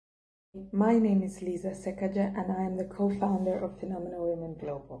My name is Liza Sekaggya and I am the co-founder of Phenomenal Women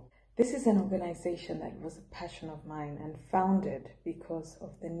Global. This is an organization that was a passion of mine and founded because of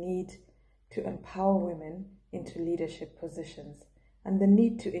the need to empower women into leadership positions and the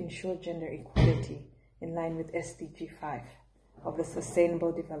need to ensure gender equality in line with SDG 5 of the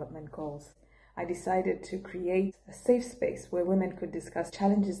Sustainable Development Goals. I decided to create a safe space where women could discuss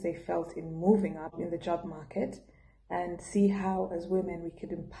challenges they felt in moving up in the job market and see how, as women, we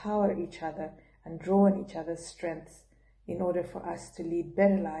could empower each other and draw on each other's strengths in order for us to lead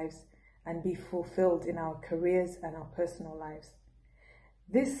better lives and be fulfilled in our careers and our personal lives.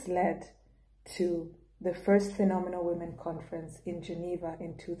 This led to the first Phenomenal Women Conference in Geneva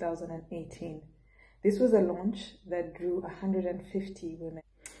in 2018. This was a launch that drew 150 women.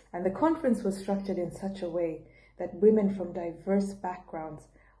 And the conference was structured in such a way that women from diverse backgrounds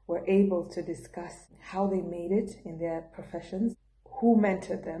were able to discuss how they made it in their professions, who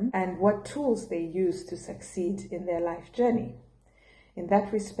mentored them, and what tools they used to succeed in their life journey. In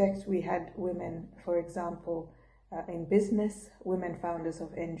that respect, we had women, for example, in business, women founders of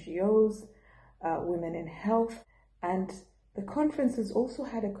NGOs, women in health, and the conferences also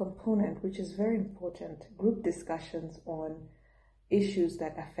had a component which is very important, group discussions on issues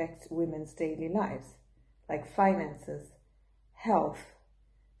that affect women's daily lives, like finances, health,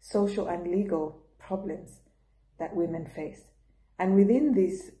 social and legal problems that women face. And within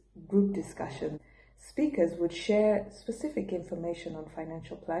these group discussions, speakers would share specific information on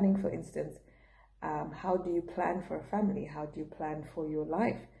financial planning, for instance. How do you plan for a family? How do you plan for your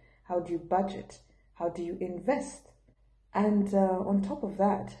life? How do you budget? How do you invest? And on top of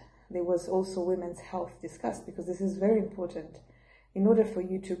that, there was also women's health discussed, because this is very important. In order for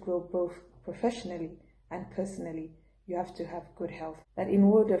you to grow both professionally and personally, you have to have good health. That in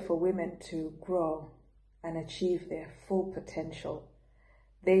order for women to grow and achieve their full potential,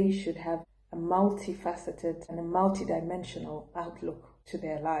 they should have a multifaceted and a multidimensional outlook to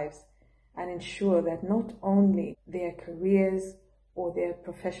their lives and ensure that not only their careers or their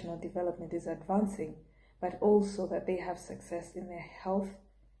professional development is advancing, but also that they have success in their health,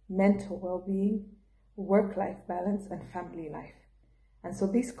 mental well-being, work-life balance, and family life. And so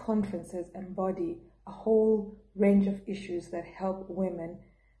these conferences embody a whole range of issues that help women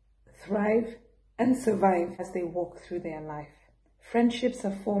thrive and survive as they walk through their life. Friendships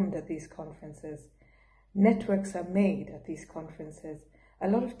are formed at these conferences. Networks are made at these conferences. A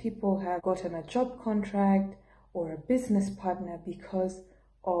lot of people have gotten a job contract or a business partner because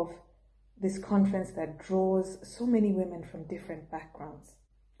of this conference that draws so many women from different backgrounds.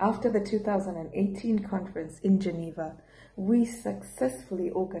 After the 2018 conference in Geneva, we successfully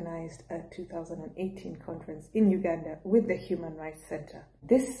organized a 2018 conference in Uganda with the Human Rights Center.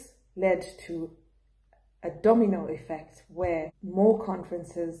 This led to a domino effect where more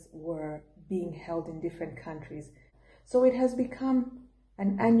conferences were being held in different countries. So it has become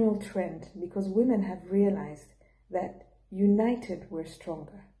an annual trend because women have realized that united we're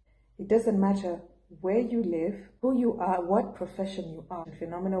stronger. It doesn't matter where you live, who you are, what profession you are.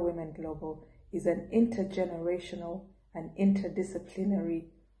 Phenomenal Women Global is an intergenerational and interdisciplinary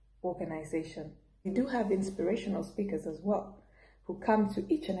organization. We do have inspirational speakers as well who come to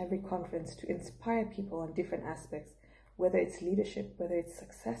each and every conference to inspire people on different aspects, whether it's leadership, whether it's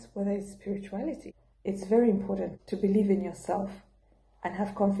success, whether it's spirituality. It's very important to believe in yourself and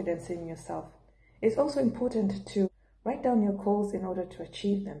have confidence in yourself. It's also important to write down your goals in order to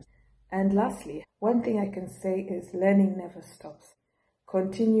achieve them. And lastly, one thing I can say is learning never stops.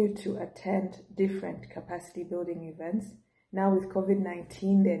 Continue to attend different capacity building events. Now with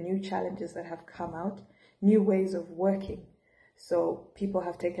COVID-19, there are new challenges that have come out, new ways of working. So people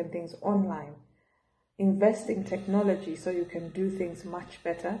have taken things online. Invest in technology so you can do things much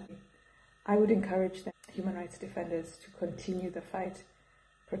better. I would encourage the human rights defenders to continue the fight,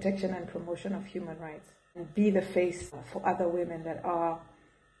 protection and promotion of human rights, and be the face for other women that are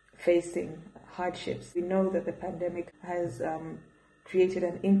facing hardships. We know that the pandemic has created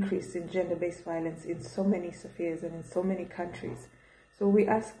an increase in gender-based violence in so many spheres and in so many countries. So we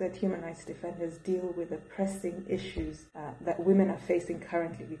ask that human rights defenders deal with the pressing issues that women are facing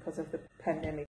currently because of the pandemic.